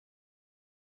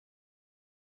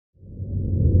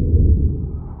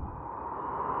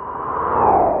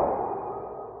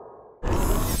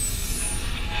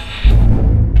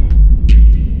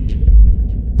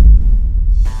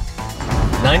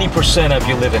80% of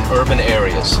you live in urban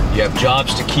areas. You have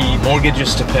jobs to keep,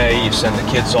 mortgages to pay, you send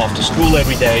the kids off to school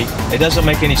every day. It doesn't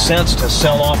make any sense to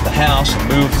sell off the house and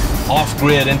move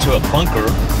off-grid into a bunker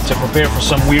to prepare for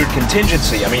some weird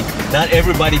contingency. I mean, not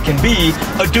everybody can be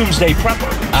a doomsday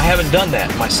prepper. I haven't done that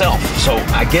myself, so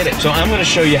I get it. So I'm going to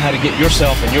show you how to get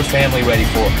yourself and your family ready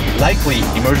for likely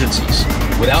emergencies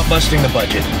without busting the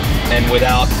budget and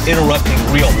without interrupting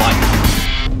real life.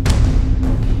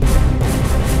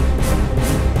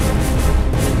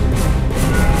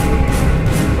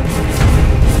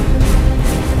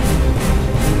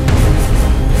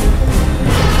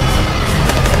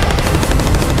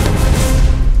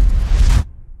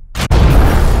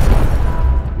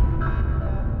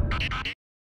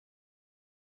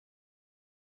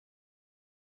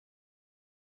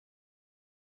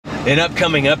 In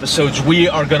upcoming episodes, we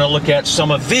are going to look at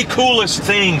some of the coolest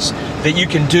things that you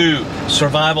can do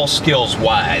survival skills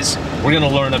wise. We're going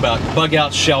to learn about bug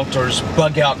out shelters,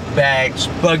 bug out bags,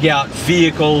 bug out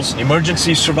vehicles,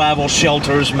 emergency survival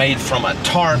shelters made from a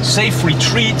tarp, safe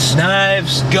retreats,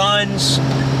 knives, guns,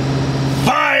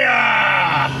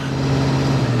 fire!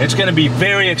 It's going to be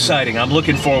very exciting. I'm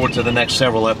looking forward to the next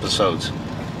several episodes.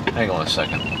 Hang on a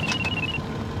second.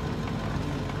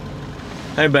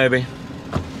 Hey, baby.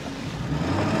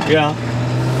 Yeah.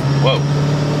 Whoa.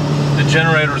 The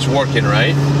generator's working,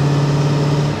 right?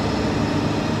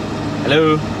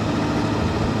 Hello?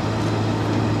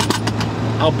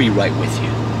 I'll be right with you.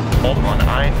 On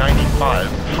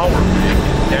I-95, power grid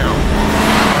down.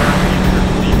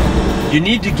 You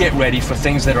need to get ready for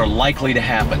things that are likely to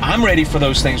happen. I'm ready for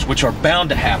those things which are bound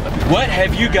to happen. What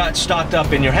have you got stocked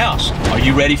up in your house? Are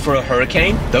you ready for a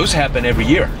hurricane? Those happen every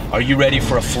year. Are you ready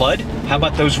for a flood? How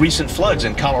about those recent floods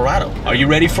in Colorado? Are you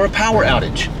ready for a power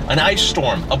outage, an ice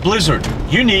storm, a blizzard?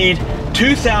 You need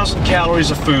 2,000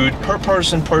 calories of food per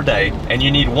person per day, and you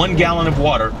need 1 gallon of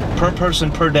water per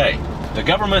person per day. The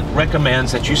government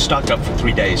recommends that you stock up for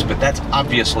 3 days, but that's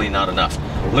obviously not enough.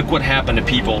 Look what happened to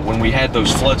people when we had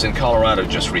those floods in Colorado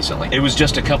just recently. It was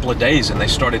just a couple of days and they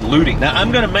started looting. Now, I'm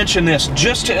going to mention this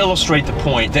just to illustrate the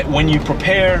point that when you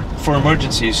prepare for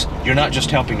emergencies, you're not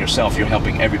just helping yourself, you're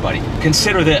helping everybody.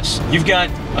 Consider this. You've got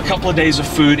a couple of days of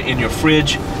food in your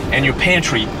fridge and your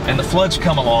pantry, and the floods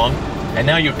come along, and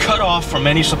now you're cut off from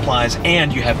any supplies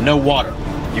and you have no water.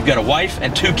 You've got a wife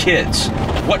and 2 kids.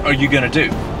 What are you going to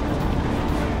do?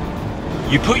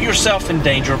 You put yourself in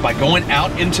danger by going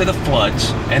out into the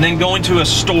floods and then going to a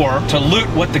store to loot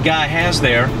what the guy has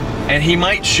there, and he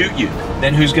might shoot you.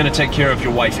 Then who's going to take care of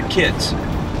your wife and kids?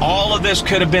 All of this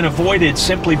could have been avoided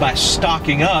simply by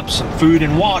stocking up some food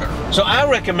and water. So I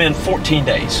recommend 14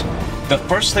 days. The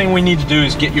first thing we need to do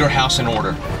is get your house in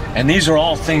order. And these are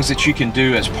all things that you can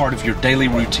do as part of your daily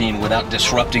routine without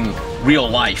disrupting real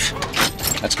life.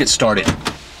 Let's get started.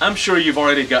 I'm sure you've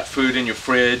already got food in your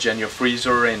fridge and your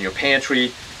freezer and your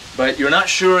pantry, but you're not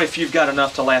sure if you've got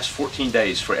enough to last 14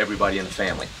 days for everybody in the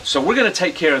family. So we're going to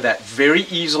take care of that very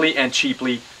easily and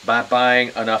cheaply by buying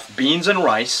enough beans and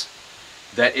rice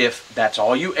that if that's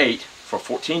all you ate for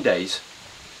 14 days,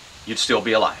 you'd still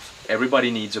be alive.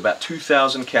 Everybody needs about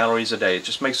 2,000 calories a day. It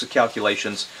just makes the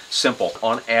calculations simple.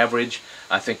 On average,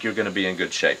 I think you're going to be in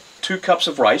good shape. 2 cups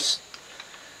of rice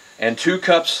and 2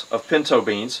 cups of pinto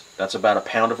beans. That's about a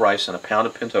pound of rice and a pound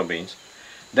of pinto beans.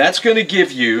 That's going to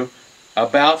give you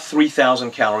about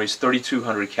 3,000 calories,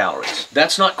 3,200 calories.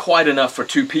 That's not quite enough for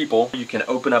 2 people. You can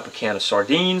open up a can of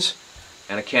sardines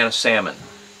and a can of salmon.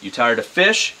 You tired of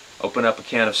fish? Open up a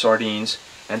can of sardines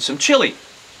and some chili.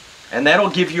 And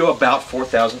that'll give you about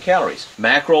 4,000 calories.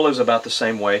 Mackerel is about the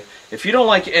same way. If you don't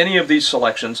like any of these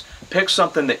selections, pick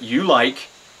something that you like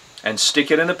and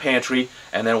stick it in the pantry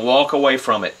and then walk away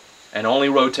from it. And only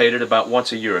rotate it about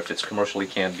once a year if it's commercially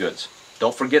canned goods.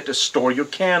 Don't forget to store your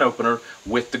can opener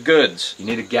with the goods. You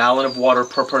need 1 gallon of water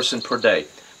per person per day.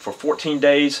 For 14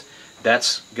 days,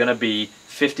 that's going to be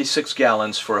 56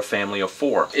 gallons for a family of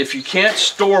 4. If you can't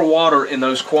store water in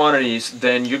those quantities,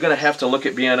 then you're going to have to look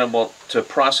at being able to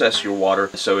process your water.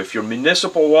 So if your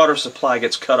municipal water supply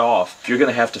gets cut off, you're going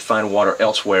to have to find water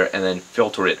elsewhere and then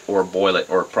filter it or boil it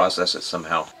or process it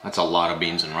somehow. That's a lot of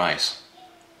beans and rice.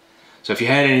 So if you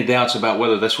had any doubts about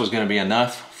whether this was going to be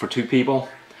enough for 2 people,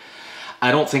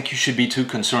 I don't think you should be too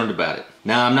concerned about it.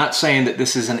 Now, I'm not saying that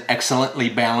this is an excellently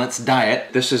balanced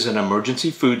diet. This is an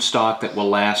emergency food stock that will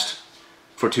last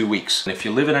for 2 weeks. If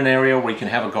you live in an area where you can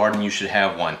have a garden, you should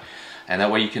have one. And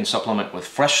that way you can supplement with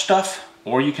fresh stuff,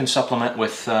 or you can supplement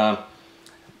with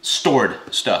stored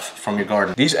stuff from your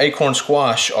garden. These acorn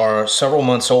squash are several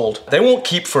months old. They won't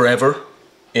keep forever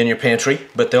in your pantry,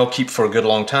 but they'll keep for a good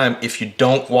long time if you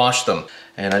don't wash them.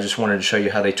 And I just wanted to show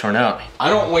you how they turn out. I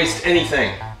don't waste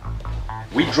anything.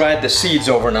 We dried the seeds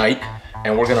overnight,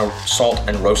 and we're gonna salt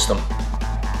and roast them,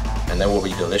 and they will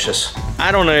be delicious.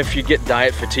 I don't know if you get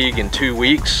diet fatigue in 2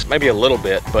 weeks, maybe a little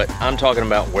bit, but I'm talking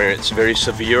about where it's very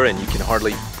severe and you can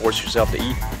hardly force yourself to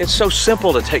eat. It's so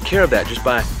simple to take care of that just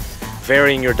by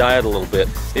varying your diet a little bit.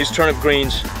 These turnip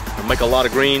greens, I make a lot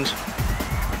of greens,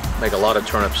 make a lot of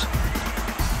turnips,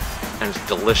 and it's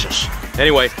delicious.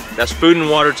 Anyway, that's food and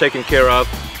water taken care of.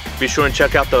 Be sure and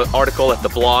check out the article at the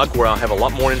blog where I'll have a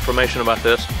lot more information about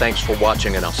this. Thanks for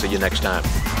watching, and I'll see you next time.